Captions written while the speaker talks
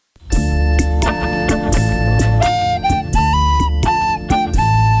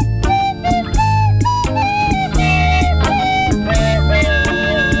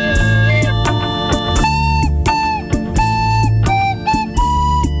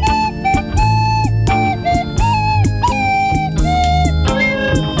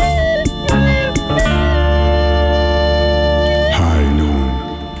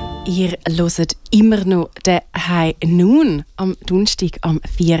hört immer noch den Highnoon am Donnerstag, am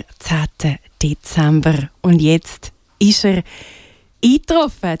 14. Dezember. Und jetzt ist er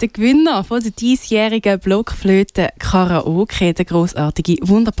eingetroffen, der Gewinner von der diesjährigen Blockflötenkaraoke, der grossartige,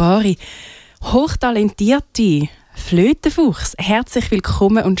 wunderbare, hochtalentierte Flötenfuchs. Herzlich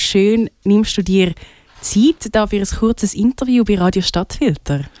willkommen und schön nimmst du dir Zeit da für ein kurzes Interview bei Radio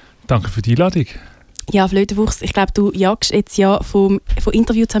Stadtfilter. Danke für die Einladung. Ja, Flötenfuchs, ich glaube, du jagst jetzt ja von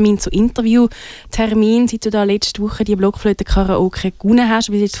Interviewtermin zu Interviewtermin, seit du da letzte Woche die Blockflötenkaraoke gewonnen hast.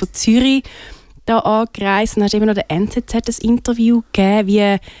 Du bist jetzt von Zürich da angereist und hast eben noch der NZZ ein Interview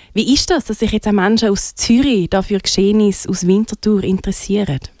gegeben. Wie ist das, dass sich jetzt auch Menschen aus Zürich dafür Geschehnisse aus Winterthur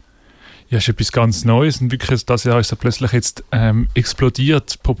interessieren? Ja, es ist etwas ganz Neues und wirklich, das Jahr ist plötzlich jetzt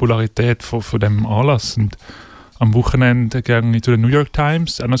explodiert, die Popularität von diesem Anlass. Und am Wochenende gehe ich zu den New York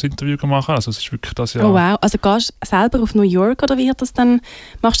Times auch noch ein Interview machen. Also es ist wirklich das Jahr. Oh wow, also gehst du selber auf New York oder wird das dann,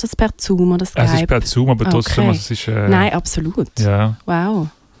 machst du das per Zoom oder Skype? Es ist per Zoom, aber trotzdem, okay. Also es ist... Nein, absolut. Ja. Wow,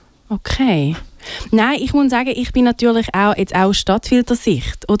 okay. Nein, ich muss sagen, ich bin natürlich auch jetzt aus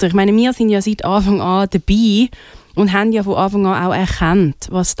Stadtfiltersicht. Oder? Ich meine, wir sind ja seit Anfang an dabei und haben ja von Anfang an auch erkannt,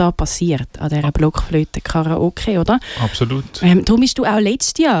 was da passiert an dieser Blockflötenkaraoke, oder? Absolut. Darum bist du auch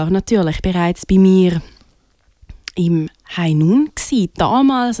letztes Jahr natürlich bereits bei mir im Highnoon gsi.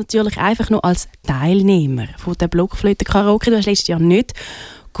 Damals natürlich einfach nur als Teilnehmer von der Blockflötenkaraoke. Du hast letztes Jahr nicht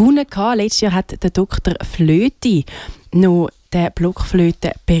gewonnen. Letztes Jahr hat der Dr. Flöti noch den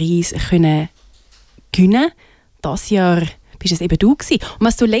Blockflötenpreis gewinnen. Das Jahr bist es eben du gewesen. Und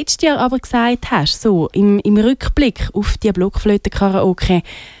was du letztes Jahr aber gesagt hast, so im Rückblick auf die Blockflötenkaraoke,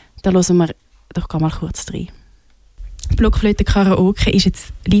 da hören wir doch mal kurz rein. Die Blockflötenkaraoke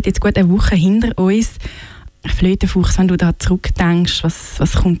liegt jetzt gut eine Woche hinter uns. Flötenfuchs, wenn du da zurückdenkst,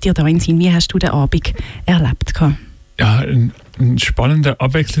 was kommt dir da in den Sinn? Wie hast du den Abend erlebt? Ja, ein spannender,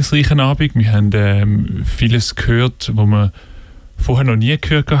 abwechslungsreicher Abend. Wir haben vieles gehört, was wir vorher noch nie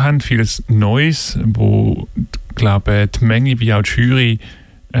gehört haben, vieles Neues, wo, glaube die Menge wie auch die Jury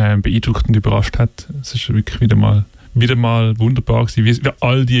beeindruckt und überrascht hat. Es ist wirklich wieder mal wunderbar gewesen, wie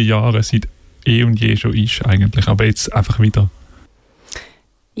all die Jahre seit und je schon ist eigentlich, aber jetzt einfach wieder.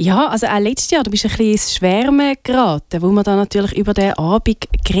 Ja, also auch letztes Jahr, du bist ein bisschen ins Schwärmen geraten, wo wir dann natürlich über den Abend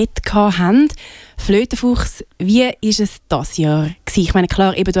geredet haben. Flötenfuchs, wie war es dieses Jahr gewesen? Ich meine,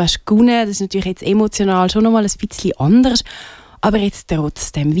 klar, eben, du hast gewonnen, das ist natürlich jetzt emotional schon nochmal ein bisschen anders, aber jetzt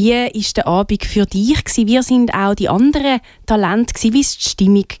trotzdem, wie war der Abend für dich gewesen? Wie sind auch die anderen Talente gewesen? Wie war die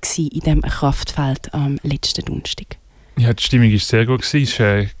Stimmung gewesen in diesem Kraftfeld am letzten Donnerstag? Ja, die Stimmung war sehr gut gewesen, es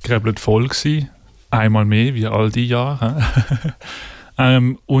war gräbelt voll gewesen. Einmal mehr, wie all die Jahre.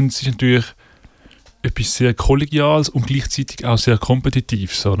 Und es ist natürlich etwas sehr Kollegiales und gleichzeitig auch sehr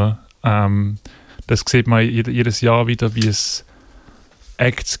Kompetitives, oder? Das sieht man jedes Jahr wieder, wie es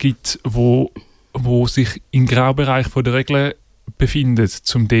Acts gibt, wo sich im Graubereich von der Regel befindet,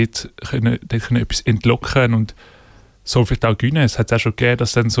 um dort etwas entlocken und so vielleicht auch gewinnen. Es hat auch schon gegeben,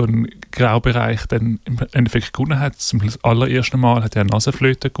 dass dann so ein Graubereich dann im Endeffekt gewonnen hat. Zum allerersten Mal hat er eine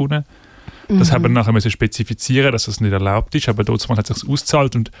Nasenflöte gewonnen. Das haben wir nachher spezifizieren, dass das nicht erlaubt ist, aber trotzdem hat es sich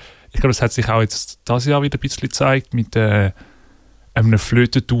ausgezahlt und ich glaube, das hat sich auch jetzt dieses Jahr wieder ein bisschen gezeigt mit einem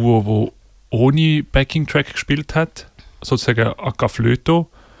Flötenduo, das ohne Backing-Track gespielt hat, sozusagen a Flöto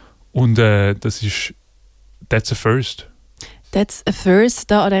und das ist «That's a First». «That's a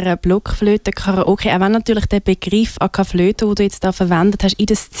First» da an dieser Blockflötenkaraoke, auch wenn natürlich der Begriff a Flöto, den du jetzt da verwendet hast, in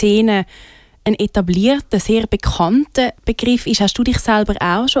der Szene ein etablierter, sehr bekannter Begriff ist. Hast du dich selber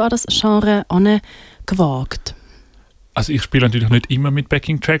auch schon an das Genre angewagt? Also ich spiele natürlich nicht immer mit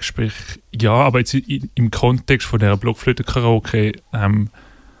Backing-Tracks, sprich ja, aber jetzt im Kontext von dieser Blockflötenkaraoke habe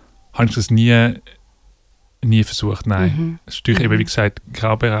ich das nie versucht, nein. Es ist natürlich eben, wie gesagt,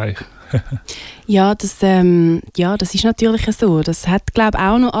 Graubereich. Ja, das ist natürlich so. Das hat, glaube ich,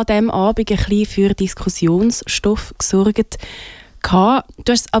 auch noch an diesem Abend ein bisschen für Diskussionsstoff gesorgt. Du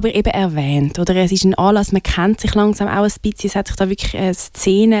hast es aber eben erwähnt, oder? Es ist ein Anlass, man kennt sich langsam auch ein bisschen, es hat sich da wirklich eine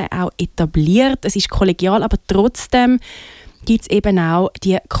Szene auch etabliert, es ist kollegial, aber trotzdem gibt es eben auch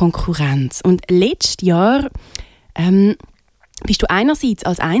die Konkurrenz. Und letztes Jahr bist du einerseits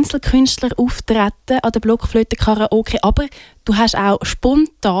als Einzelkünstler auftreten an der Blockflötenkaraoke, aber du hast auch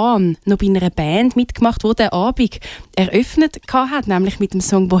spontan noch bei einer Band mitgemacht, die den Abend eröffnet hat, nämlich mit dem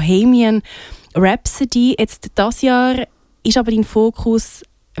Song «Bohemian Rhapsody». Jetzt dieses Jahr ist aber dein Fokus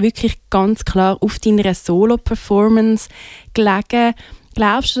wirklich ganz klar auf deiner Solo-Performance gelegen.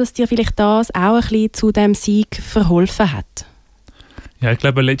 Glaubst du, dass dir vielleicht das auch ein bisschen zu diesem Sieg verholfen hat? Ja, ich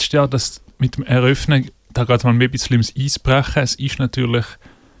glaube, letztes Jahr, dass mit dem Eröffnen, da geht man ein bisschen ums Eisbrechen. Es ist natürlich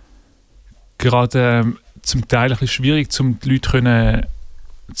gerade zum Teil ein bisschen schwierig, um die Leute daran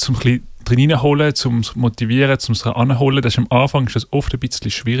drin holen, zum es motivieren, zum es anholen. Das ist am Anfang ist das oft ein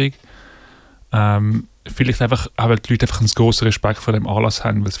bisschen schwierig. Vielleicht einfach, auch weil die Leute einfach einen grossen Respekt vor dem Anlass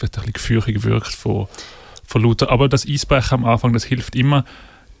haben, weil es vielleicht ein bisschen gefürchtig wirkt von lauter. Aber das Eisbrechen am Anfang, das hilft immer.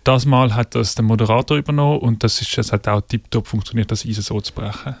 Das Mal hat das der Moderator übernommen und das hat auch tiptop funktioniert, das Eis so zu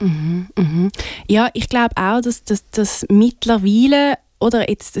brechen. Ja, ich glaube auch, dass mittlerweile, oder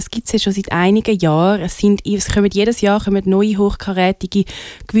jetzt, das gibt es ja schon seit einigen Jahren, es kommen jedes Jahr neue hochkarätige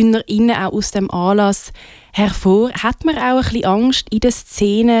GewinnerInnen auch aus dem Anlass hervor. Hat man auch ein bisschen Angst in der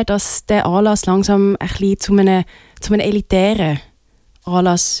Szene, dass der Anlass langsam ein bisschen zu einem elitären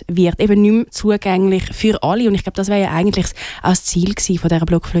Anlass wird, eben nicht mehr zugänglich für alle? Und ich glaube, das wäre ja eigentlich auch das Ziel von dieser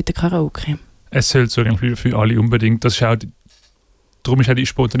Blockflötenkaraoke. Es soll zugänglich bleiben für alle unbedingt. Darum ist auch die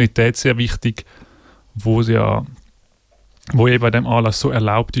Spontanität sehr wichtig, wo eben bei diesem Anlass so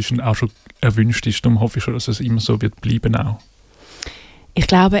erlaubt ist und auch schon erwünscht ist. Darum hoffe ich schon, dass es immer so wird bleiben auch. Ich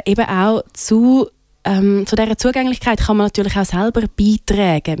glaube eben auch zu dieser Zugänglichkeit kann man natürlich auch selber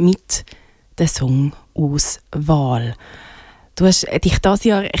beitragen mit der Songauswahl. Du hast dich dieses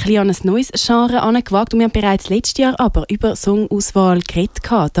Jahr ein bisschen an ein neues Genre angewagt und wir haben bereits letztes Jahr aber über Songauswahl geredet,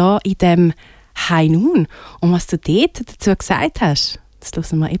 hier in dem Highnoon. Und was du dort dazu gesagt hast, das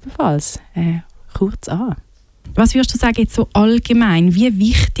hören wir ebenfalls kurz an. Was würdest du sagen jetzt so allgemein? Wie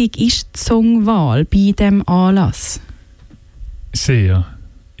wichtig ist die Songwahl bei diesem Anlass? Sehr.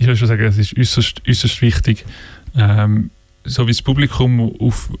 Ich würde schon sagen, es ist äußerst wichtig. So wie das Publikum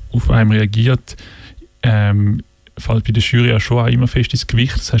auf einem reagiert, fällt bei der Jury ja schon auch immer fest ins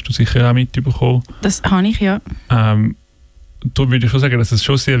Gewicht. Das hast du sicher auch mitbekommen. Das habe ich, ja. Darum würde ich schon sagen, dass es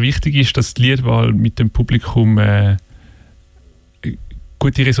schon sehr wichtig ist, dass die Liedwahl mit dem Publikum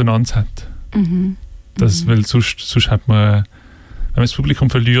gute Resonanz hat. Weil sonst hat man, wenn man das Publikum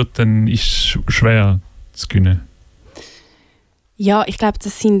verliert, dann ist es schwer zu gewinnen. Ja, ich glaube,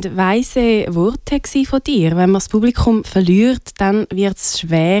 das sind weise Worte von dir. Wenn man das Publikum verliert, dann wird es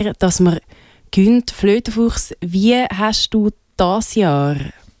schwer, dass man gewinnt. Flötenfuchs, wie hast du dieses Jahr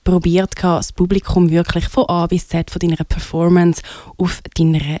probiert, das Publikum wirklich von A bis Z von deiner Performance auf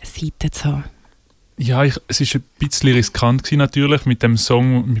deiner Seite zu haben? Ja, es war ein bisschen riskant gewesen, natürlich mit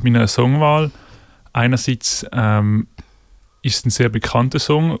meiner Songwahl. Einerseits ist es ein sehr bekannter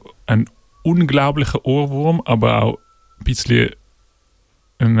Song, ein unglaublicher Ohrwurm, aber auch ein bisschen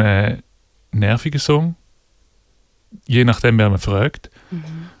ein nerviger Song, je nachdem, wer man fragt.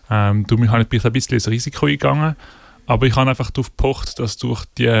 Darum habe ich ein bisschen ins Risiko eingegangen, aber ich habe einfach darauf gepocht, dass durch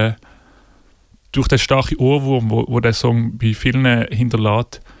den starken Ohrwurm, wo der Song bei vielen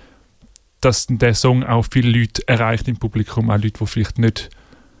hinterlässt, dass der Song auch viele Leute erreicht im Publikum, auch Leute, die vielleicht nicht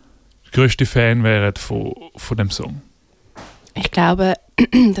der grösste Fan wären von dem Song. Ich glaube,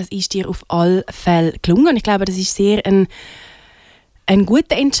 das ist dir auf alle Fälle gelungen. Ich glaube, das ist sehr ein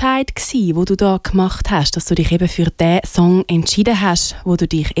guter Entscheid gsi, wo du da gemacht hast, dass du dich eben für den Song entschieden hast, wo du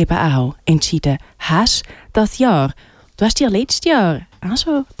dich eben auch entschieden hast das Jahr. Du hast dir letztes Jahr auch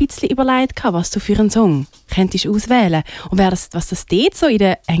schon ein bisschen überlegt, was du für einen Song könntest auswählen und was das dort so in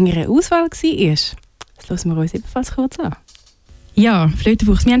der engeren Auswahl war. Das hören wir uns ebenfalls kurz an. Ja,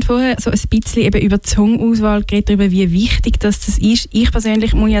 Flötenfuchs, wir haben vorher so ein bisschen eben über die Songauswahl geredet, darüber, wie wichtig das ist. Ich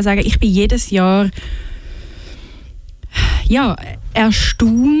persönlich muss ja sagen, ich bin jedes Jahr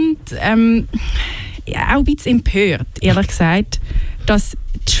erstaunt, auch ein bisschen empört, ehrlich gesagt, dass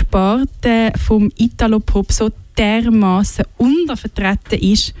die Sparte vom Italo-Pop so dermaßen untervertreten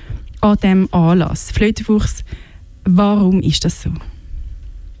ist an diesem Anlass. Flötenfuchs, warum ist das so?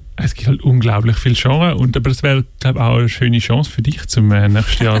 Es gibt halt unglaublich viele Genres, aber das wäre, glaube ich, auch eine schöne Chance für dich, zum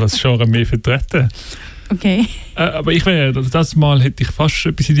nächsten Jahr das Genre mehr vertreten. Okay. Aber das Mal hätte ich fast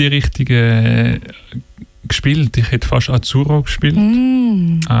etwas in die Richtung gespielt. Ich hätte fast Azzurro gespielt.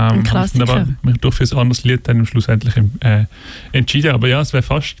 Ein Klassiker. Aber mich doch für ein anderes Lied dann schlussendlich entschieden. Aber ja, es wäre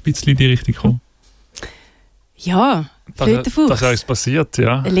fast ein bisschen in die Richtung gekommen. Ja, Flötenfuchs. Das ist passiert,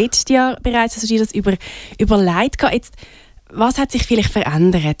 ja. Letztes Jahr bereits hast du dir das überlegt. Jetzt, was hat sich vielleicht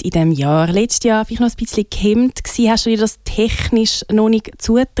verändert in diesem Jahr? Letztes Jahr vielleicht noch ein bisschen gehemmt gewesen. Hast du dir das technisch noch nicht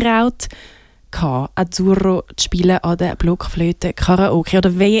zugetraut, Azzurro zu spielen an der Blockflötenkaraoke?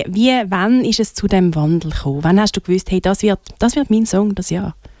 Oder wann ist es zu diesem Wandel gekommen? Wann hast du gewusst, hey, das wird mein Song das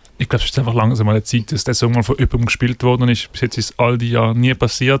Jahr? Ich glaube, es ist einfach langsam mal eine Zeit, dass der Song mal von jemandem gespielt worden ist. Bis jetzt ist es all die Jahre nie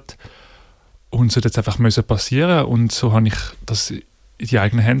passiert. Und es sollte jetzt einfach passieren. Und so habe ich das in die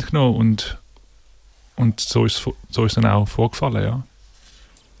eigenen Hände genommen. Und so ist dann auch vorgefallen, ja.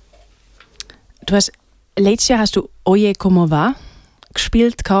 Letztes Jahr hast du «Oye, como va»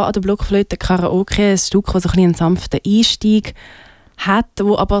 gespielt an der Blockflötenkaraoke, ein Stück, das so ein sanften Einstieg hat,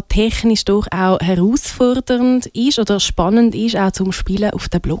 wo aber technisch doch auch herausfordernd ist oder spannend ist, auch zum Spielen auf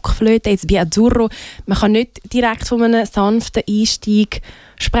der Blockflöte. Jetzt bei Azzurro, man kann nicht direkt von einem sanften Einstieg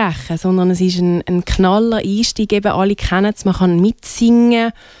sprechen, sondern es ist ein knaller Einstieg, eben alle kennen es, man kann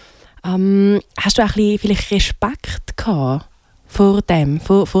mitsingen. Hast du auch ein bisschen vielleicht Respekt gehabt vor dem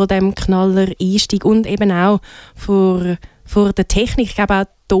knaller Einstieg und eben auch vor der Technik? Ich glaube auch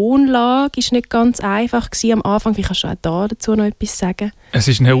die Tonlage war nicht ganz einfach gewesen am Anfang. Wie kannst du auch da dazu noch etwas sagen? Es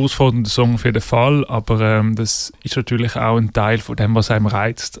ist ein herausfordernder Song auf jeden Fall, aber das ist natürlich auch ein Teil von dem, was einem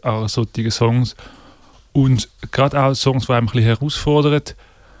reizt an solchen Songs. Und gerade auch Songs, die einem ein bisschen herausfordern,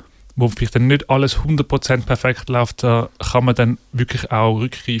 wo vielleicht dann nicht alles 100% perfekt läuft, da kann man dann wirklich auch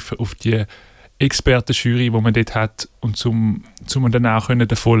rückgreifen auf die Expertenjury, die man dort hat, und zum dann auch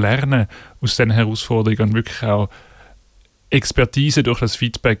davon lernen, aus diesen Herausforderungen und wirklich auch Expertise durch das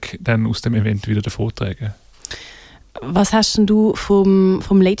Feedback dann aus dem Event wieder davontragen. Was hast denn du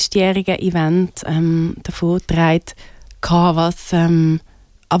vom letztjährigen Event davongetragen?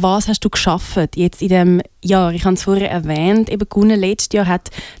 An was hast du geschafft jetzt in diesem Jahr? Ich habe es vorher erwähnt, eben gewonnen letztes Jahr hat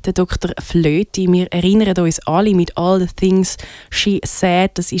der Dr. Flöti, wir erinnern uns alle mit All the Things She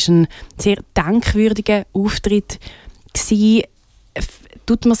Said, das ist ein sehr denkwürdiger Auftritt gewesen.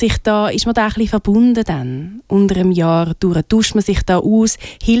 Ist man da ein bisschen verbunden dann unter einem Jahr durch? Tauscht man sich da aus?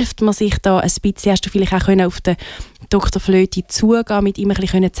 Hilft man sich da ein bisschen? Hast du vielleicht auch auf den Dr. Flöti zugehen, mit ihm ein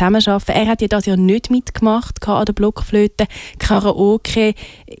bisschen zusammenarbeiten? Er hat ja das Jahr nicht mitgemacht an der Blockflötenkaraoke.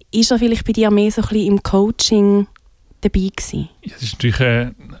 Ist er vielleicht bei dir mehr so ein bisschen im Coaching dabei gewesen? Ja, das ist natürlich,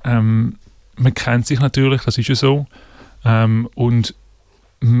 man kennt sich natürlich, das ist ja so. Und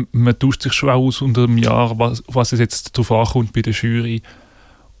man tauscht sich schon auch aus unter einem Jahr, was es jetzt darauf ankommt bei der Jury.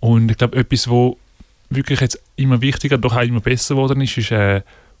 Und ich glaube, etwas, was wirklich jetzt immer wichtiger, doch auch immer besser geworden ist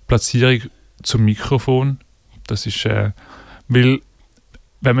Platzierung zum Mikrofon. Das ist, weil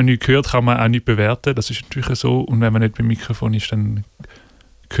wenn man nichts hört, kann man auch nichts bewerten. Das ist natürlich so. Und wenn man nicht beim Mikrofon ist, dann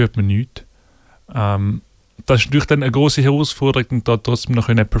hört man nichts. Das ist natürlich dann eine grosse Herausforderung, und da trotzdem noch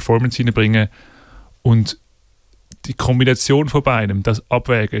eine Performance hineinbringen. Und die Kombination von beidem, das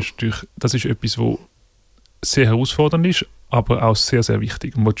Abwägen, das ist etwas, was sehr herausfordernd ist, aber auch sehr, sehr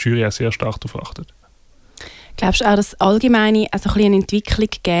wichtig und wo die Jury auch sehr stark darauf achtet. Glaubst du auch, dass allgemeine eine Entwicklung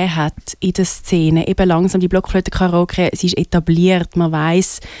gegeben hat in der Szene? Eben langsam die Blockflötenkaraoke, sie ist etabliert, man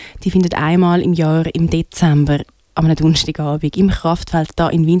weiss, die findet einmal im Jahr im Dezember am einem Donnerstagabend im Kraftfeld da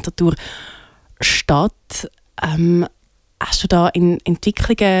in Winterthur statt. Hast du da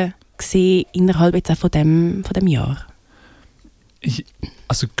Entwicklungen gesehen innerhalb jetzt auch von dem Jahr?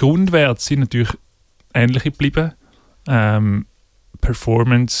 Also Grundwerte sind natürlich ähnlich geblieben.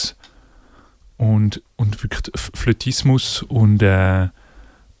 Performance und wirklich Flötismus und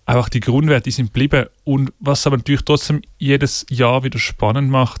einfach die Grundwerte, die sind geblieben. Und was aber natürlich trotzdem jedes Jahr wieder spannend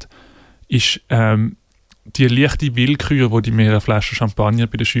macht, ist die leichte Willkür, die mehrere Flaschen Champagner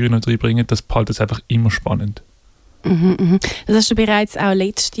bei der Jury noch reinbringen. Das behält es einfach immer spannend. Das hast du bereits auch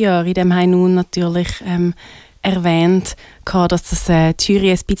letztes Jahr in dem Highnoon natürlich erwähnt, dass das die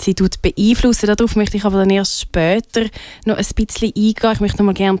Jury ein bisschen beeinflussen. Darauf möchte ich aber dann erst später noch ein bisschen eingehen. Ich möchte noch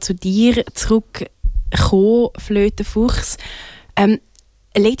mal gerne zu dir zurückkommen, Flötenfuchs.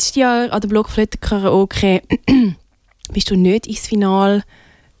 Letztes Jahr an der Blockflötenkaraoke bist du nicht ins Finale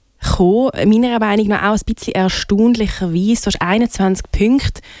gekommen. Meiner Meinung nach auch ein bisschen erstaunlicherweise. Du hast 21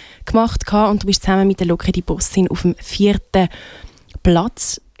 Punkte gemacht und du bist zusammen mit der Locke die Bossin auf dem 4.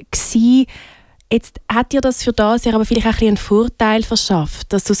 Platz gewesen. Jetzt hat dir das für das Jahr aber vielleicht auch ein bisschen einen Vorteil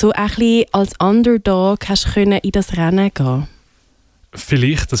verschafft, dass du so ein bisschen als Underdog hast können in das Rennen gehen.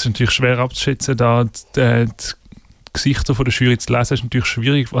 Vielleicht, das ist natürlich schwer abzuschätzen, da die Gesichter von der Jury zu lesen, ist natürlich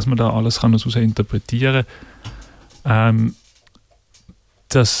schwierig, was man da alles kann daraus interpretieren kann.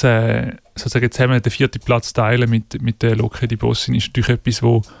 Sozusagen jetzt haben wir den 4. Platz teilen mit der Locke die Bossin, ist natürlich etwas,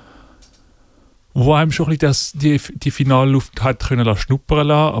 wo einem schon ein bisschen die Finalluft hat können schnuppern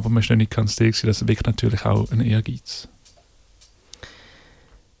lassen, aber man ist nicht ganz sicher, das weckt natürlich auch einen Ehrgeiz.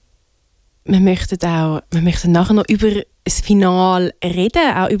 Wir möchten nachher noch über das Finale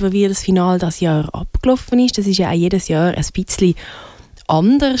reden, auch über wie das Finale das Jahr abgelaufen ist. Das ist ja auch jedes Jahr ein bisschen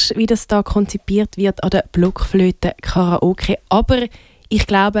anders, wie das da konzipiert wird an der Blockflötenkaraoke. Aber ich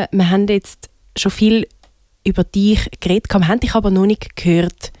glaube, wir haben jetzt schon viel über dich geredet, wir haben dich aber noch nicht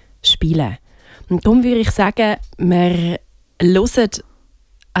gehört spielen. Und darum würde ich sagen, wir hören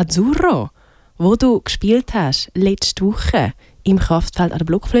Azzurro, wo du gespielt hast, letzte Woche im Kraftfeld an der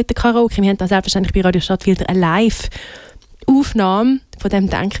Blockflötenkaraoke. Wir haben da selbstverständlich bei Radio Stadtfilter eine Live-Aufnahme von diesem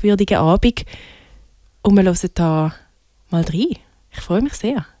denkwürdigen Abend. Und wir hören da mal rein. Ich freue mich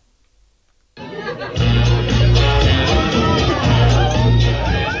sehr.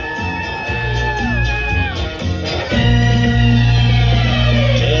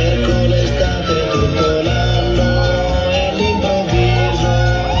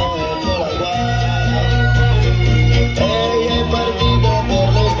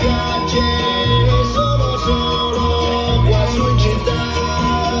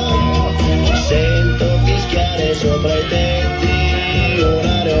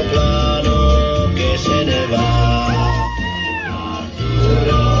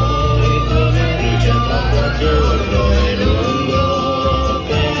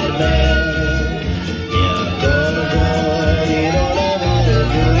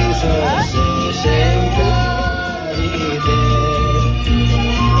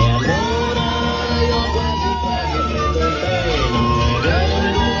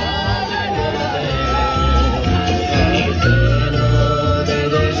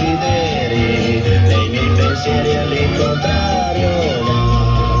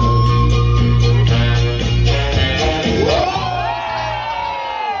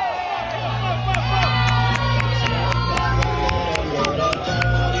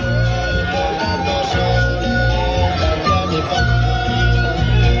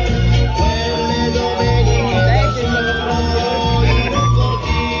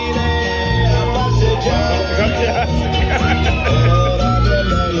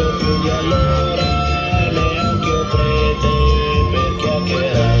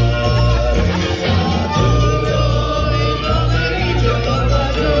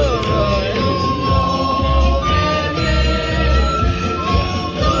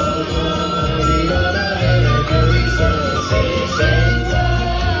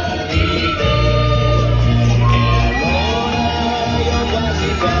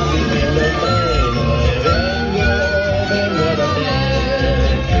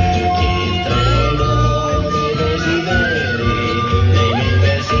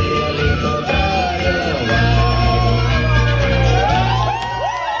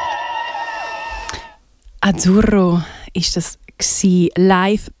 Azzurro ist das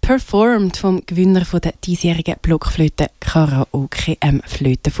live performt vom Gewinner von der diesjährigen Blockflötenkaraoke der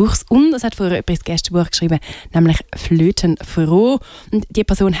Flötenfuchs. Und es hat vorher jemand ins Gästebuch geschrieben, nämlich Flötenfroh. Und die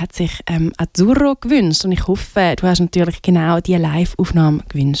Person hat sich Azzurro gewünscht. Und ich hoffe, du hast natürlich genau diese Live-Aufnahme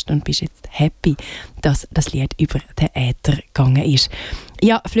gewünscht und bist jetzt happy, dass das Lied über den Äther gegangen ist.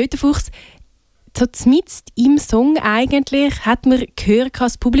 Ja, Flötenfuchs, so mitten im Song eigentlich hat man gehört,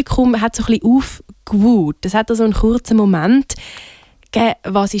 das Publikum hat so ein bisschen aufgewühlt. Es hat so einen kurzen Moment gegeben.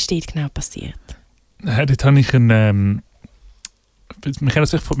 Was ist dort genau passiert? Dort habe ich man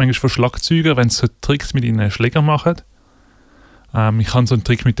kennt das manchmal von Schlagzeugern, wenn sie so Tricks mit ihnen Schläger machen. Ich habe so einen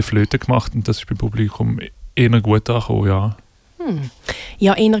Trick mit der Flöte gemacht und das ist beim Publikum eher gut angekommen, ja.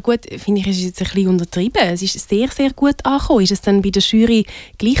 Ja, eher gut, finde ich, ist jetzt ein bisschen untertrieben. Es ist sehr, sehr gut angekommen. Ist es dann bei der Jury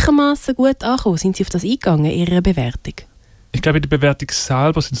gleichermaßen gut angekommen? Sind Sie auf das eingegangen, in Ihrer Bewertung? Ich glaube, in der Bewertung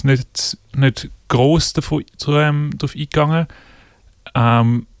selber sind sie nicht gross darauf eingegangen.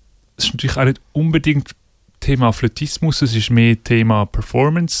 Es ist natürlich auch nicht unbedingt Thema Flötismus, es ist mehr Thema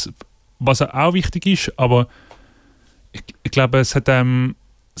Performance, was auch wichtig ist, aber ich glaube, es hat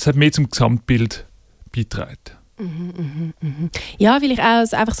mehr zum Gesamtbild beigetragen. Ja, weil ich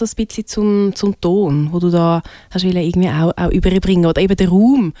auch einfach so ein bisschen zum Ton, wo du da hast irgendwie auch überbringen, oder eben der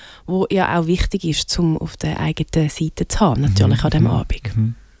Raum, wo ja auch wichtig ist, um auf der eigenen Seite zu haben, natürlich an diesem Abend.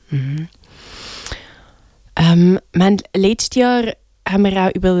 Letztes Jahr haben wir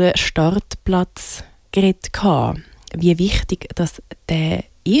auch über den Startplatz geredet, wie wichtig das der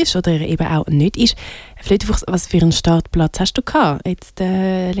ist oder eben auch nicht ist. Flötenfuchs, was für einen Startplatz hast du gehabt, jetzt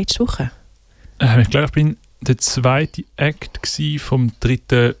letzte Woche? Ich glaube, ich bin der zweite Act vom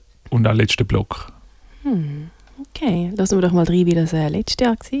dritten und auch letzten Block. Okay, lassen wir doch mal rein, wie das letztes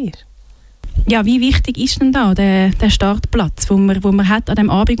Jahr war. Ja, wie wichtig ist denn da der Startplatz, wo man hat an diesem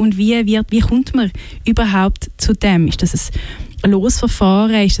Abend und wie kommt man überhaupt zu dem? Ist das ein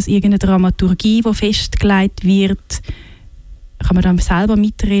Losverfahren? Ist das irgendeine Dramaturgie, die festgelegt wird? Kann man da selber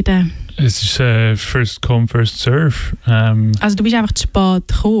mitreden? Es ist First Come, First Serve. Also du bist einfach zu spät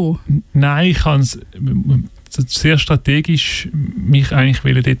gekommen? Nein, ich kann es sehr strategisch mich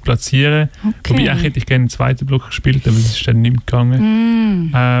eigentlich dort platzieren. Okay. Wobei eigentlich hätte ich gerne einen zweiten Block gespielt, aber es ist dann nicht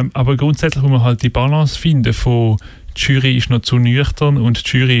gegangen. Aber grundsätzlich muss man halt die Balance finden von die Jury ist noch zu nüchtern und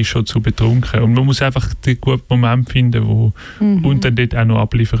die Jury ist schon zu betrunken. Und man muss einfach den guten Moment finden und dann dort auch noch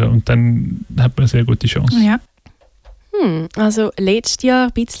abliefern. Und dann hat man eine sehr gute Chance. Ja. Also letztes Jahr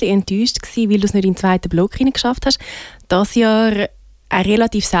ein bisschen enttäuscht gewesen, weil du es nicht in den zweiten Block geschafft hast. Dieses Jahr auch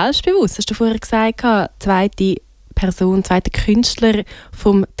relativ selbstbewusst. Hast du vorher gesagt, zweite Person, zweiter Künstler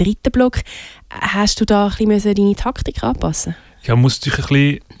vom dritten Block. Hast du da ein bisschen deine Taktik anpassen? Ja, man muss ein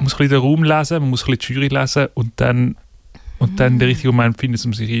bisschen den Raum lesen, man muss ein bisschen die Jury lesen und dann den richtigen Moment finden,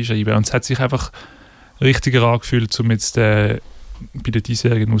 um sich einschreiben. Und es hat sich einfach richtiger angefühlt, um jetzt bei der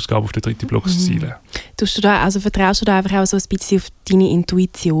diesjährigen Ausgabe auf den dritten Block zu zielen. Vertraust du da einfach auch so ein bisschen auf deine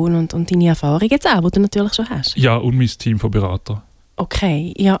Intuition und deine Erfahrung jetzt auch, die du natürlich schon hast? Ja, und mein Team von Beratern.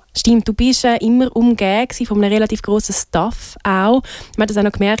 Okay, ja, stimmt. Du bist immer umgeben von einem relativ grossen Staff auch. Man hat das auch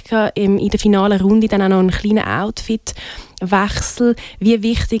noch gemerkt, in der finalen Runde dann auch noch einen kleinen Outfitwechsel. Wie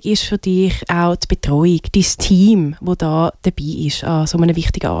wichtig ist für dich auch die Betreuung, dein Team, das da dabei ist an so einem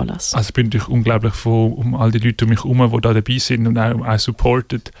wichtigen Anlass? Also ich bin natürlich unglaublich froh um all die Leute um mich herum, die da dabei sind und auch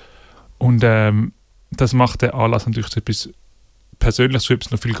supporten. Und das macht den Anlass natürlich so etwas persönlich so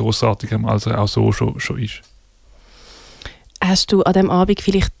etwas noch viel grossartiger, als er auch so schon ist. Hast du an diesem Abend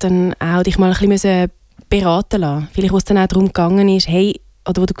vielleicht dann auch dich mal ein bisschen beraten lassen? Vielleicht, wo es dann auch darum gegangen ist, hey,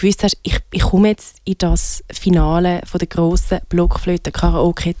 oder wo du gewusst hast, ich komme jetzt in das Finale von der grossen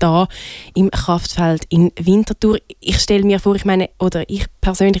Blockflötenkaraoke da im Kraftfeld in Winterthur. Ich stelle mir vor, ich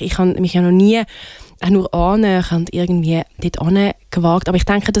persönlich, ich habe mich ja noch nie auch nur annähernd irgendwie dort gewagt, aber ich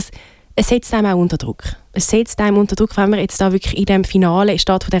denke, es setzt einem auch unter Druck. Es setzt einem unter Druck, wenn man jetzt da wirklich in dem Finale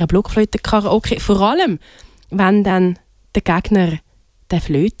steht von dieser Blockflötenkaraoke, vor allem, wenn dann der Gegner der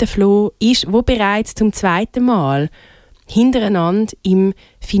Flötenfloh ist, wo bereits zum zweiten Mal hintereinander im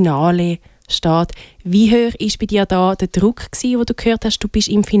Finale steht. Wie hoch ist bei dir da der Druck gewesen, wo du gehört hast, du bist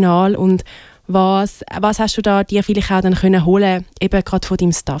im Finale, und was hast du da dir vielleicht auch dann können holen, eben gerade von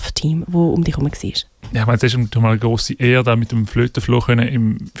deinem Staff-Team, das um dich herum war? Ja, es ist mal eine grosse Ehre, da mit dem Flötenfloh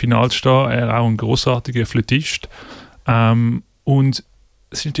im Finale zu stehen. Er ist auch ein grossartiger Flötist. Und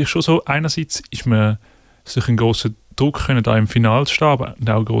es ist natürlich schon so, einerseits ist man sich einen grossen Druck können, da im Finale zu stehen, aber auch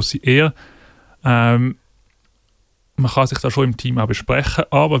eine grosse Ehre. Man kann sich da schon im Team auch besprechen,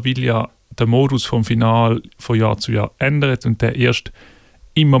 aber weil ja der Modus vom Finale von Jahr zu Jahr ändert und der erst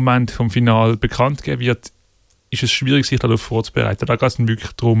im Moment vom Finale bekannt gegeben wird, ist es schwierig, sich darauf vorzubereiten. Da geht es dann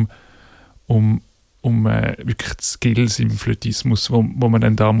wirklich darum, um wirklich die Skills im Flötismus, wo man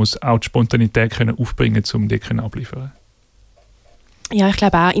dann da muss auch die Spontanität können aufbringen können, um die abliefern. Ja, ich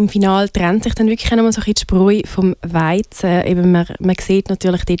glaube auch, im Finale trennt sich dann wirklich noch mal so ein bisschen die Spreu vom Weizen. Eben man sieht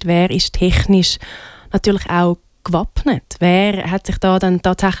natürlich dort, wer ist technisch natürlich auch gewappnet. Wer hat sich da dann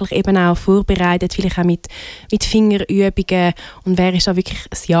tatsächlich eben auch vorbereitet, vielleicht auch mit Fingerübungen, und wer ist da wirklich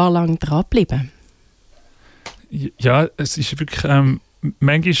ein Jahr lang dran geblieben? Ja, es ist wirklich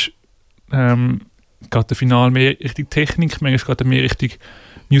manchmal geht der Finale mehr Richtung Technik, manchmal geht er mehr Richtung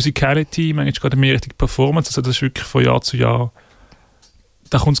Musicality, manchmal geht er mehr Richtung Performance. Also das ist wirklich von Jahr zu Jahr.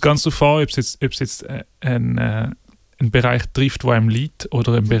 Da kommt es ganz darauf an, ob es jetzt ein Bereich trifft, der einem liegt,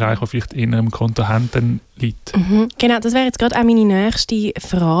 oder ein Bereich, der vielleicht eher einem Kontrahenten liegt. Mhm. Genau, das wäre jetzt gerade auch meine nächste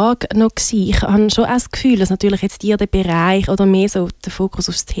Frage noch gewesen. Ich habe schon auch das Gefühl, dass natürlich jetzt dir der Bereich oder mehr so der Fokus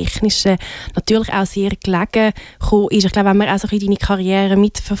aufs Technische natürlich auch sehr gelegen gekommen ist. Ich glaube, wenn man auch so ein bisschen deine Karriere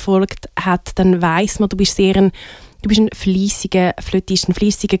mitverfolgt hat, dann weiss man, du bist ein fleissiger Flötist, ein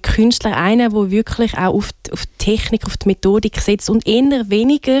fleissiger Künstler, einer, der wirklich auch auf die Technik, auf die Methodik setzt und eher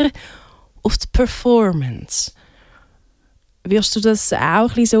weniger auf die Performance. Wirst du das auch ein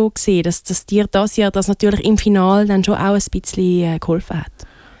bisschen so sehen, dass dir das Jahr das natürlich im Finale dann schon auch ein bisschen geholfen hat?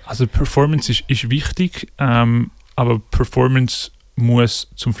 Also Performance ist wichtig, aber Performance muss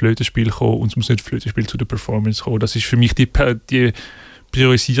zum Flötenspiel kommen und es muss nicht Flötenspiel zu der Performance kommen. Das ist für mich die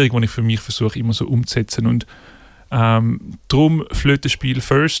Priorisierung, die ich für mich versuche immer so umzusetzen. Und darum Flötenspiel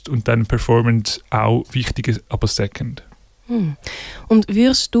first und dann Performance auch wichtig, aber second. Und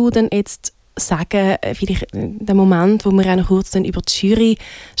würdest du dann jetzt sagen, vielleicht der Moment, wo wir auch noch kurz dann über die Jury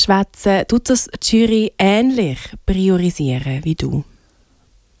schwätzen, tut das die Jury ähnlich priorisieren wie du?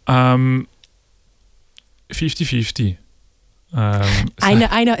 50-50.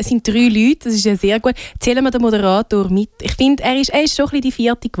 Es sind 3 Leute, das ist ja sehr gut. Zählen wir den Moderator mit. Ich finde, er ist schon ein bisschen die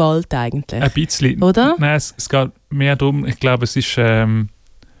 4. Gewalt eigentlich. Ein bisschen. Oder? Nein, es geht mehr darum, ich glaube, es ist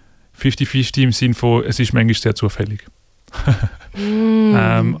 50-50 im Sinne von, es ist manchmal sehr zufällig.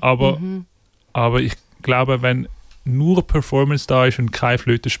 Aber ich glaube, wenn nur Performance da ist und kein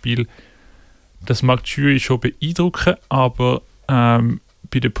Flötenspiel, das mag die Jury schon beeindrucken, aber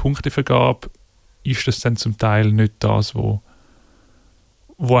bei der Punktevergabe ist das dann zum Teil nicht das, wo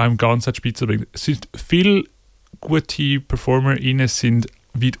einem ganz an die Spitze bringt. Es sind viele gute PerformerInnen sind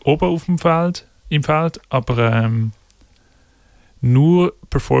weit oben auf dem im Feld, aber nur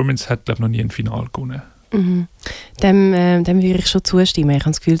Performance hat, glaube ich, noch nie ein Finale gewonnen. Mhm. Dem würde ich schon zustimmen. Ich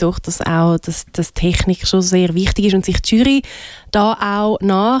habe das Gefühl, doch, dass auch dass Technik schon sehr wichtig ist und sich die Jury da auch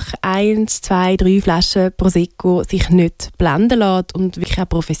nach 1, 2, 3 Flaschen Prosecco sich nicht blenden lässt und wirklich auch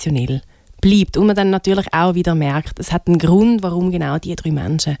professionell bleibt. Und man dann natürlich auch wieder merkt, es hat einen Grund, warum genau die 3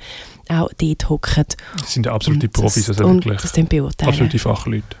 Menschen auch dort hocken. Das sind ja absolute Profis, also wirklich das beurteilen. Absolute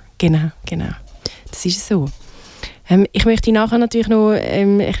Fachleute. Genau. Das ist so. Ich möchte nachher natürlich noch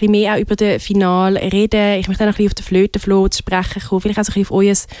ein bisschen mehr auch über das Finale reden. Ich möchte auch noch ein bisschen auf den Flötenflow zu sprechen kommen. Vielleicht auch so ein bisschen auf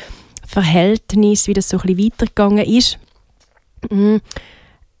euer Verhältnis, wie das so ein bisschen weitergegangen ist. Wir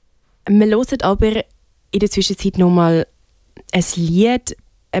hören aber in der Zwischenzeit noch mal ein Lied.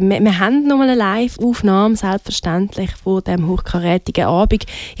 Wir haben noch mal eine Live-Aufnahme, selbstverständlich, von diesem hochkarätigen Abend.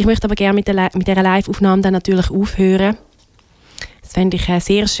 Ich möchte aber gerne mit dieser Live-Aufnahme dann natürlich aufhören. Das fände ich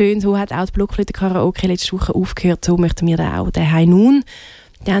sehr schön. So hat auch die Blockflötenkaraoke letzte Woche aufgehört. So möchten wir dann auch den Highnoon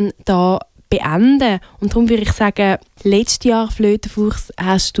dann da beenden. Und darum würde ich sagen, letztes Jahr Flötenfuchs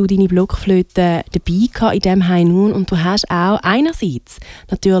hast du deine Blockflöte dabei gehabt in diesem Highnoon und du hast auch einerseits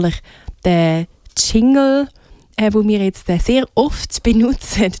natürlich den Jingle, wo wir jetzt sehr oft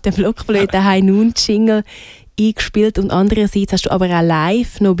benutzen, den Blockflöten Highnoon Jingle eingespielt, und andererseits hast du aber auch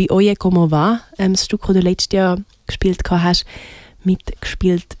live noch bei «Oye como va», das Stück, das du letztes Jahr gespielt hast,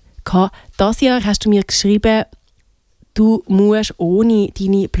 mitgespielt gehabt. Dieses Jahr hast du mir geschrieben, du musst ohne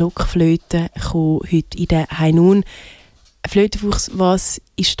deine Blockflöte kommen, heute in der Highnoon. Flötenfuchs, was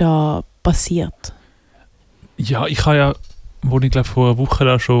ist da passiert? Ja, ich habe ja, als ich glaube vor einer Woche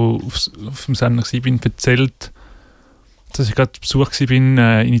da schon auf dem Sender war, erzählt, dass ich gerade zu Besuch war in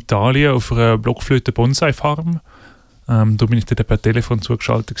Italien auf einer Blockflöten-Bonsai-Farm. Da bin ich dann per Telefon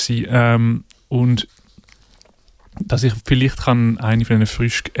zugeschaltet gewesen. Und dass ich vielleicht eine von den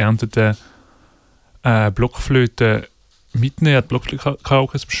frisch geernteten Blockflöten mitnehmen, an die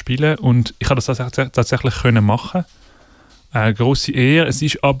Blockflötenkaraoke zu spielen. Und ich konnte das tatsächlich machen. Grosse Ehre. Es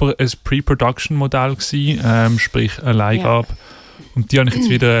war aber ein Pre-Production-Modell gewesen, sprich eine Leihgabe. Ja. Und die habe ich jetzt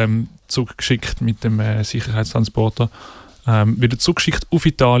wieder zurückgeschickt mit dem Sicherheitstransporter. Wieder zurückgeschickt auf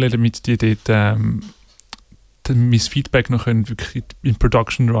Italien, damit die dort mein Feedback noch können, wirklich in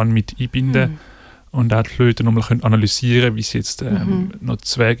Production Run mit einbinden. und auch die Flöte nochmal analysieren, wie es jetzt noch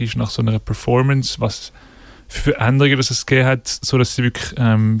der Weg ist nach so einer Performance, was für Veränderungen es gegeben hat, sodass sie wirklich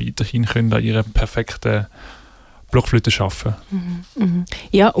weiterhin können an ihrer perfekten Blockflöte arbeiten.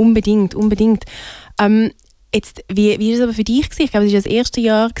 Ja, unbedingt. Jetzt, wie war es aber für dich gewesen? Ich glaube, es war das erste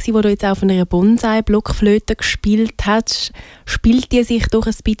Jahr, wo du jetzt auch auf einer Bonsai-Blockflöte gespielt hast. Spielt die sich doch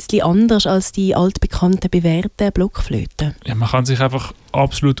ein bisschen anders als die altbekannten, bewährten Blockflöten? Ja, man kann sich einfach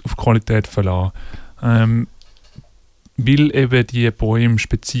absolut auf Qualität verlassen. Weil eben die Bäume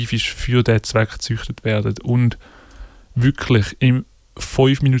spezifisch für diesen Zweck gezüchtet werden und wirklich im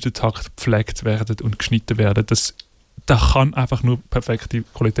 5-Minuten-Takt gepflegt werden und geschnitten werden. Da kann einfach nur perfekte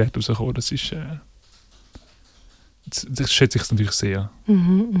Qualität rauskommen. Das schätze ich natürlich sehr.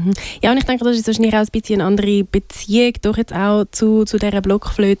 Ja, und ich denke, das ist wahrscheinlich auch ein bisschen eine andere Beziehung doch jetzt auch zu dieser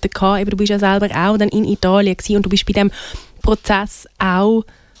Blockflöte gehabt. Du bist ja selber auch dann in Italien gewesen und du bist bei diesem Prozess auch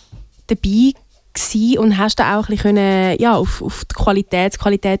dabei gewesen und hast da auch ein bisschen auf die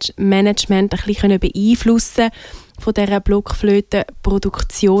Qualitätsmanagement ein bisschen beeinflussen von dieser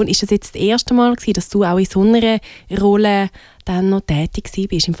Blockflötenproduktion. Ist das jetzt das erste Mal gewesen, dass du auch in so einer Rolle dann noch tätig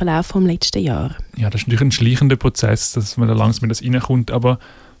bist im Verlauf des letzten Jahres? Ja, das ist natürlich ein schleichender Prozess, dass man da langsam in das reinkommt, aber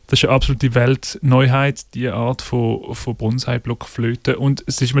das ist eine absolute Weltneuheit, diese Art von Bonsai-Blockflöte. Und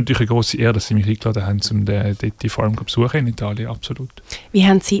es ist mir natürlich eine grosse Ehre, dass Sie mich eingeladen haben, um die Farm zu besuchen in Italien, absolut. Wie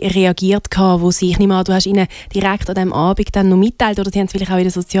haben Sie reagiert, wo Sie, ich nehme an, du hast Ihnen direkt an diesem Abend dann noch mitteilt, oder Sie haben es vielleicht auch in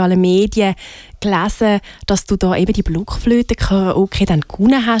den sozialen Medien gelesen, dass du da eben die Blockflötenkaraoke dann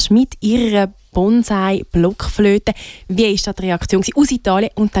gewonnen hast mit Ihrer Bonsai-Blockflöte. Wie war da die Reaktion aus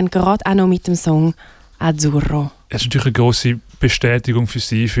Italien und dann gerade auch noch mit dem Song Azzurro? Es ist natürlich eine grosse Bestätigung für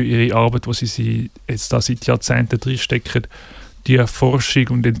Sie, für Ihre Arbeit, die Sie jetzt da seit Jahrzehnten drinstecken. Die Forschung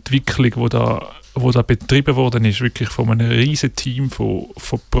und Entwicklung, die da betrieben worden ist, wirklich von einem riesen Team von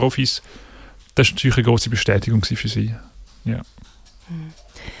Profis, das ist natürlich eine grosse Bestätigung für Sie. Ja.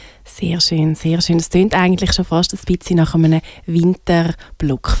 Sehr schön, sehr schön. Es klingt eigentlich schon fast ein bisschen nach einem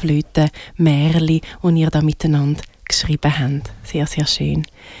Winter-Blockflöten-Märchen, das ihr da miteinander geschrieben habt. Sehr, sehr schön.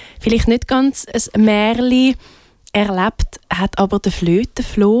 Vielleicht nicht ganz ein Märchen erlebt hat aber der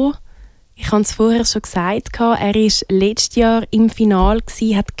Flötenflo. Ich habe es vorher schon gesagt, er war letztes Jahr im Finale,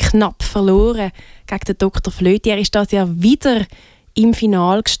 hat knapp verloren gegen den Dr. Flöti. Er ist dieses Jahr wieder im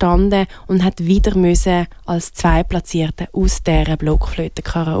Finale gestanden und hat wieder müssen als Zweitplatzierter aus dieser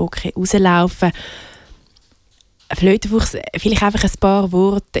Blockflötenkaraoke rauslaufen. Flötenfuchs, vielleicht einfach ein paar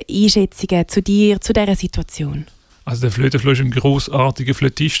Worte, Einschätzungen zu dir, zu dieser Situation. Also der Flötenflo ist ein grossartiger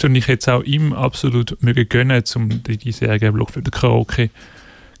Flötist und ich hätte es auch ihm absolut gönnen, um die diesjährige Blockflötenkaraoke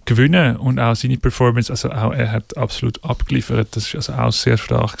gewinnen und auch seine Performance, also auch, er hat absolut abgeliefert, das war also auch sehr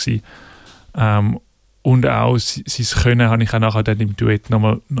stark gewesen. Und auch sein Können habe ich auch nachher dann im Duett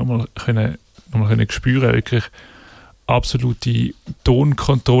nochmal können spüren, wirklich absolute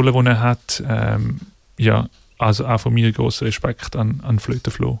Tonkontrolle, die er hat. Ja, also auch von mir grossen Respekt an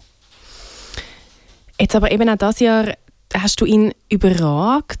Flötenflo. Jetzt aber eben auch dieses Jahr hast du ihn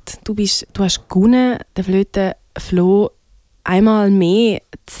überragt. Du hast gewonnen, der Flötenflo einmal mehr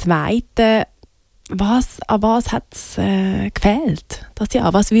Zweite. An was hat es gefehlt das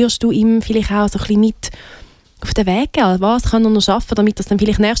Jahr? Was würdest du ihm vielleicht auch so ein bisschen mit auf den Weg geben? Was kann er noch schaffen, damit er es dann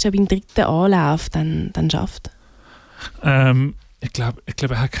vielleicht nächstes Jahr beim 3. Anlauf dann schafft? Ich glaube,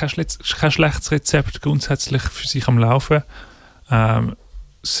 er hat kein schlechtes Rezept grundsätzlich für sich am Laufen.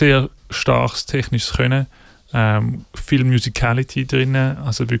 Sehr starkes technisches Können, viel Musicality drin,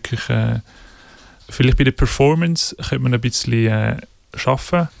 also wirklich vielleicht bei der Performance könnte man ein bisschen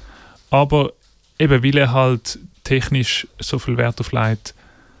schaffen, aber eben weil er halt technisch so viel Wert auf legt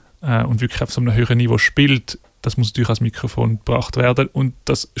und wirklich auf so einem höheren Niveau spielt, das muss natürlich als Mikrofon gebracht werden und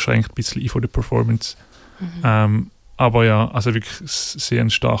das schränkt ein bisschen ein von der Performance. Aber ja, also wirklich sehr ein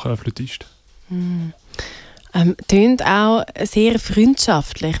starker Flötist. Tönt auch sehr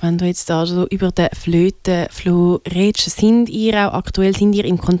freundschaftlich, wenn du jetzt da so über den Flötenflo redest. Sind ihr auch aktuell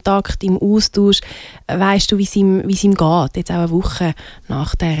im Kontakt, im Austausch? Weißt du, wie es ihm geht, jetzt auch eine Woche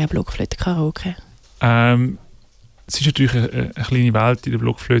nach dieser Blockflötenkaraoke? Es ist natürlich eine kleine Welt in der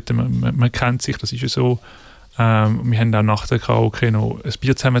Blockflöte. Man kennt sich, das ist ja so. Wir haben auch nach der Karaoke noch ein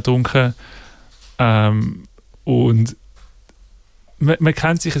Bier zusammen getrunken. Und man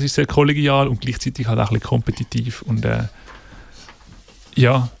kennt sich, es ist sehr kollegial und gleichzeitig halt auch ein bisschen kompetitiv. Und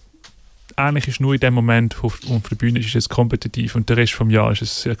ja, eigentlich ist nur in dem Moment auf der Bühne ist es kompetitiv und der Rest des Jahres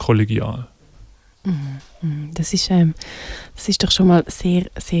ist es sehr kollegial. Das ist doch schon mal sehr,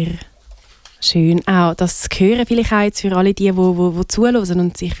 sehr Schön, auch das zu hören, vielleicht auch jetzt für alle die zuhören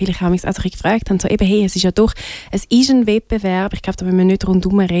und sich vielleicht auch ein bisschen gefragt haben, so eben, hey, es ist ein Wettbewerb, ich glaube, da müssen wir nicht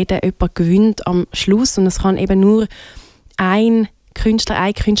rundherum reden, jemand gewinnt am Schluss und es kann eben nur ein Künstler,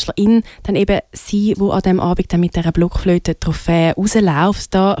 eine Künstlerin dann eben sein, die an diesem Abend dann mit dieser Blockflöte-Trophäe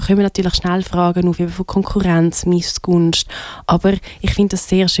rausläuft. Da kommen natürlich schnell Fragen auf, eben von Konkurrenz, Missgunst. Aber ich finde das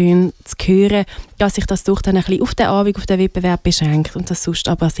sehr schön zu hören, dass sich das doch dann ein bisschen auf den Abend, auf den Wettbewerb beschränkt und das sonst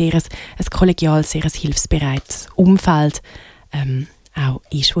aber sehr ein kollegiales, sehr ein hilfsbereites Umfeld auch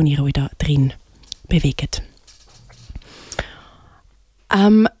ist, wo ihr euch da drin bewegt.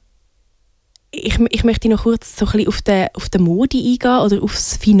 Ich möchte noch kurz so ein bisschen auf die Mode eingehen oder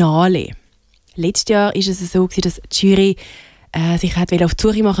aufs Finale. Letztes Jahr war es so, dass die Jury sich auf die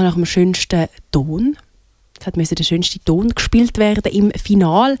Suche machen nach dem schönsten Ton. Es musste der schönste Ton gespielt werden im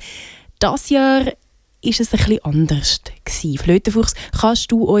Finale. Dieses Jahr war es ein bisschen anders gewesen. Flötenfuchs, kannst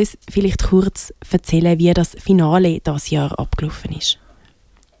du uns vielleicht kurz erzählen, wie das Finale dieses Jahr abgelaufen ist?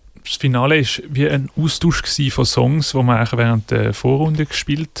 Das Finale war wie ein Austausch von Songs, die man eigentlich während der Vorrunde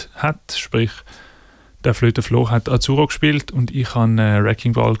gespielt hat. Sprich, der Flötenflo hat Azzurro gespielt und ich habe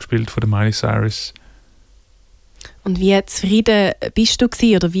Wrecking Ball gespielt von der Miley Cyrus. Und wie zufrieden bist du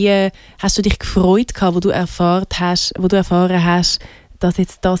gewesen, oder wie hast du dich gefreut gehabt, wo du erfahren hast, dass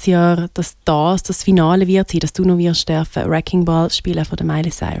jetzt das Jahr das Finale wird sein, dass du noch wirst dürfen Wrecking Ball spielen von der Miley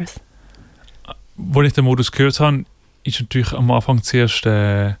Cyrus? Als ich den Modus gehört habe, ist natürlich am Anfang zuerst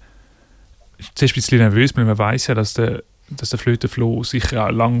ein bisschen nervös, weil man weiss ja, dass der Flötenflo sicher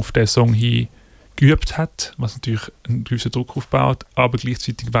auch lange auf diesen Song hin geübt hat, was natürlich einen gewissen Druck aufbaut, aber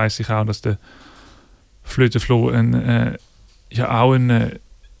gleichzeitig weiss ich auch, dass der Flötenflo jemand ist,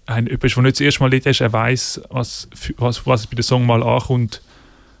 der nicht das erste Mal Lied ist, er weiss, was bei dem Song mal ankommt,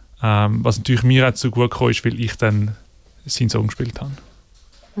 was natürlich mir auch so gut gekommen ist, weil ich dann seinen Song gespielt habe.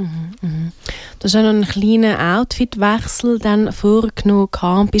 Du hast auch noch einen kleinen Outfitwechsel dann vorgenommen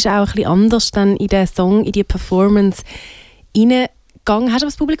und bist auch ein bisschen anders dann in den Song, in die Performance reingegangen. Hast du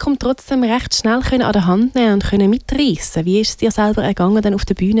das Publikum trotzdem recht schnell an der Hand nehmen und mitreißen? Wie ist es dir selber ergangen dann auf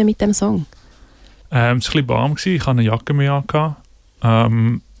der Bühne mit dem Song? Es war ein bisschen warm, ich hatte eine Jacke mehr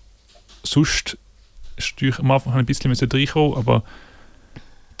an. Sonst musste am Anfang ein bisschen reinkommen, aber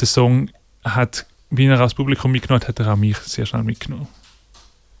der Song hat, wie er als Publikum mitgenommen hat, er auch mich sehr schnell mitgenommen.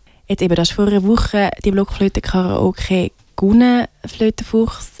 Jetzt eben, du hast vor einer Woche die Blockflötenkaraoke gewonnen,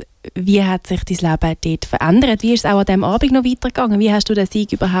 Flötenfuchs. Wie hat sich dein Leben dort verändert? Wie ist es auch an diesem Abend noch weitergegangen? Wie hast du den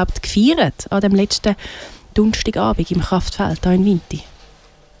Sieg überhaupt gefeiert, an dem letzten Donnerstagabend im Kraftfeld hier in Winti?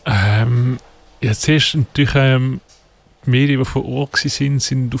 Zuerst natürlich die Medien, die vor Ort waren,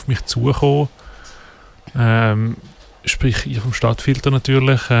 sind auf mich zugekommen. Sprich, ihr vom Stadtfilter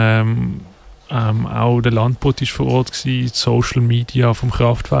natürlich. Auch der Landbot war vor Ort gewesen, die Social Media vom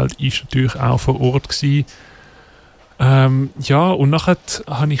Kraftfeld ist natürlich auch vor Ort gewesen. Und nachher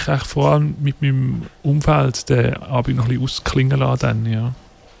habe ich echt vor allem mit meinem Umfeld den Abend noch ein bisschen ausklingen lassen. Dann, ja.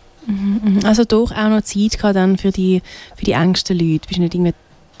 Also doch auch noch Zeit gehabt dann für die engsten Leute? Bist du nicht irgendwie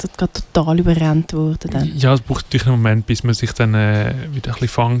gerade total überrannt worden? Dann? Ja, es braucht natürlich einen Moment, bis man sich dann wieder ein bisschen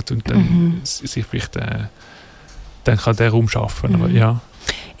fängt und dann sich vielleicht dann kann der Raum schaffen. Aber, ja.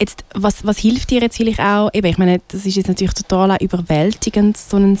 Jetzt, was hilft dir jetzt vielleicht auch, eben, ich meine, das ist jetzt natürlich total auch überwältigend,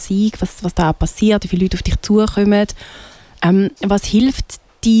 so ein Sieg, was da auch passiert, wie viele Leute auf dich zukommen. Was hilft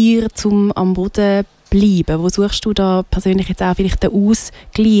dir, um am Boden zu bleiben? Wo suchst du da persönlich jetzt auch vielleicht den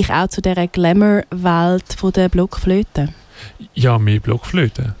Ausgleich auch zu dieser Glamour-Welt der Blockflöte? Ja, mehr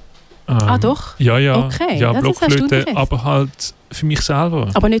Blockflöte. Doch? Ja. Okay. Ja, Blockflöte, aber halt für mich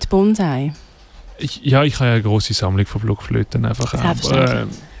selber. Aber nicht Bonsai? Ich habe ja eine grosse Sammlung von Blockflöten.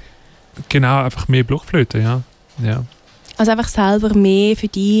 Genau, einfach mehr Blockflöte, ja. Also einfach selber mehr für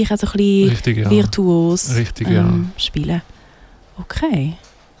dich, also ein bisschen richtig, virtuos richtig, spielen. Okay.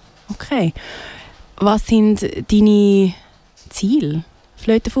 Was sind deine Ziele,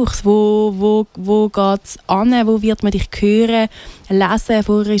 Flötenfuchs? Wo geht es an? Wo wird man dich hören, lesen?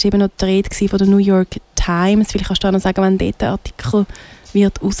 Vorher war eben noch die Rede von der New York Times. Vielleicht kannst du auch noch sagen, wenn dort der Artikel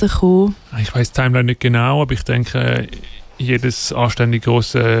wird rauskommen. Ich weiss die Timeline nicht genau, aber ich denke, jedes anständig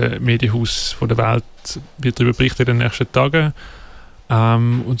grosse Medienhaus der Welt wird darüber berichten in den nächsten Tagen.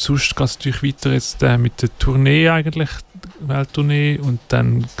 Und sonst geht es natürlich weiter jetzt mit der Tournee eigentlich, Welttournee, und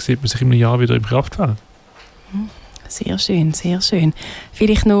dann sieht man sich in einem Jahr wieder im Kraftfeld. Sehr schön, sehr schön.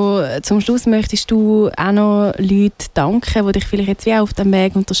 Vielleicht noch zum Schluss möchtest du auch noch Leute danken, die dich vielleicht jetzt wie auch auf dem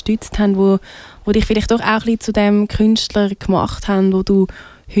Weg unterstützt haben, die dich vielleicht doch auch ein bisschen zu dem Künstler gemacht haben, wo du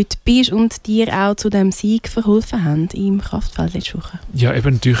heute bist und dir auch zu dem Sieg verholfen haben im Kraftfeld letzte Woche. Ja,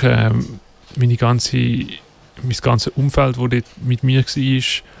 eben natürlich mein ganzes Umfeld, das dort mit mir war,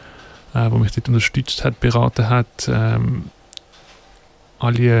 der mich dort unterstützt hat, beraten hat.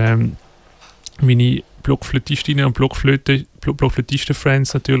 Alle meine Blockflötistinnen und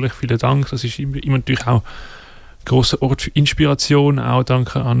Blockflötisten-Friends natürlich, vielen Dank. Das ist immer natürlich auch ein grosser Ort für Inspiration. Auch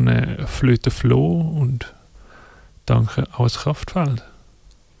danke an Flötenflo und danke auch ans Kraftfeld.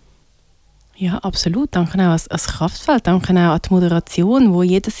 Ja, absolut. Danke auch ans Kraftfeld. Danke auch an die Moderation, die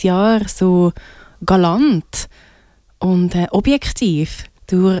jedes Jahr so galant und objektiv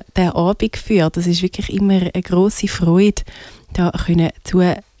durch den Abend führt. Das ist wirklich immer eine grosse Freude, da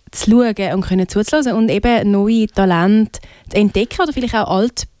zuzuschauen und zuzulassen und eben neue Talente zu entdecken oder vielleicht auch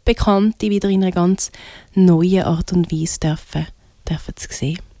altbekannte wieder in einer ganz neuen Art und Weise dürfen zu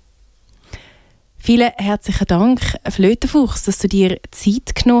sehen. Vielen herzlichen Dank, Flötenfuchs, dass du dir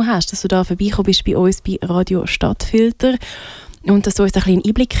Zeit genommen hast, dass du da vorbeigekommen bist bei uns bei Radio Stadtfilter und dass du uns ein bisschen einen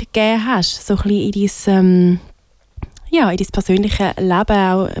Einblick gegeben hast, so ein bisschen in dein persönliches Leben,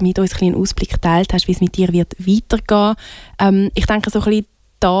 auch mit uns ein bisschen einen Ausblick geteilt hast, wie es mit dir wird weitergehen. Ich denke, so ein bisschen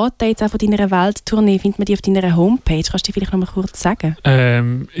Daten jetzt auch von deiner Welttournee, findet man die auf deiner Homepage? Kannst du die vielleicht noch mal kurz sagen?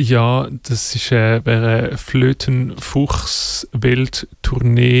 Ja, das ist wäre Flötenfuchs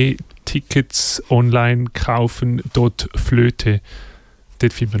Welttournee Tickets online kaufen .flöte.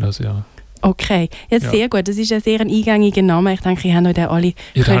 Dort findet man das, ja. Okay, jetzt sehr gut. Das ist ein sehr eingängiger Name. Ich denke, ich habe noch den alle.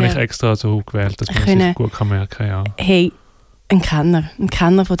 Ja, den habe ich extra so gewählt, dass man sich gut merken kann. Ja. Hey, ein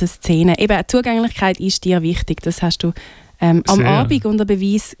Kenner von der Szene. Eben, die Zugänglichkeit ist dir wichtig. Das hast du am Abend unter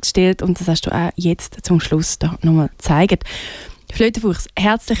Beweis gestellt und das hast du auch jetzt zum Schluss da nochmal gezeigt. Flötenfuchs,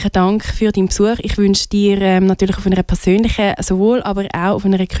 herzlichen Dank für deinen Besuch. Ich wünsche dir natürlich auf einer persönlichen, sowohl aber auch auf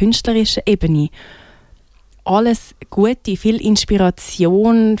einer künstlerischen Ebene alles Gute, viel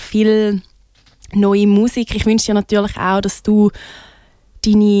Inspiration, viel neue Musik. Ich wünsche dir natürlich auch, dass du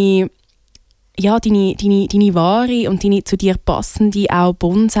deine wahre und deine zu dir passende auch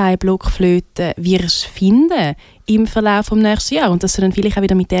Bonsai-Blockflöte wirst finden im Verlauf des nächsten Jahres und dass du dann vielleicht auch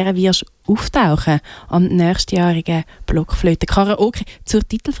wieder mit der wirst auftauchen am nächstjährigen Blockflötenkaraoke zur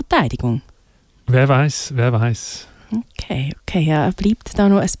Titelverteidigung. Wer weiß. Okay, ja, bleibt da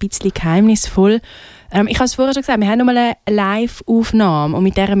noch ein bisschen geheimnisvoll. Ich habe es vorher schon gesagt, wir haben noch mal eine Live-Aufnahme und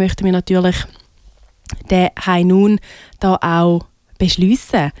mit der möchten wir natürlich den Highnoon da auch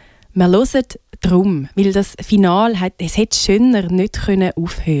beschliessen. Wir hören drum, weil das Finale hätte schöner nicht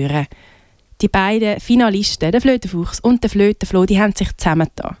aufhören können. Die beiden Finalisten, der Flötenfuchs und der Flötenflo, die haben sich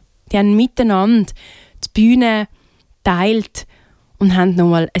zusammengetan. Die haben miteinander die Bühne geteilt und haben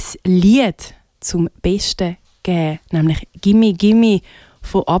nochmal ein Lied zum Besten gegeben, nämlich «Gimme, Gimme»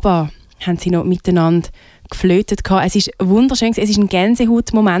 von ABBA, haben sie noch miteinander geflötet. Es war wunderschön, es war ein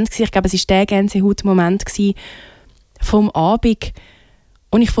Gänsehautmoment. Ich glaube, es war der Gänsehautmoment vom Abend.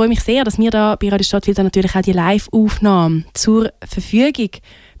 Und ich freue mich sehr, dass wir da bei Radio Stadtfilter natürlich auch die Live-Aufnahme zur Verfügung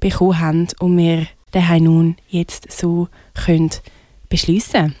bekommen haben und wir den Highnoon jetzt so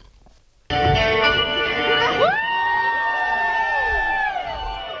beschliessen können.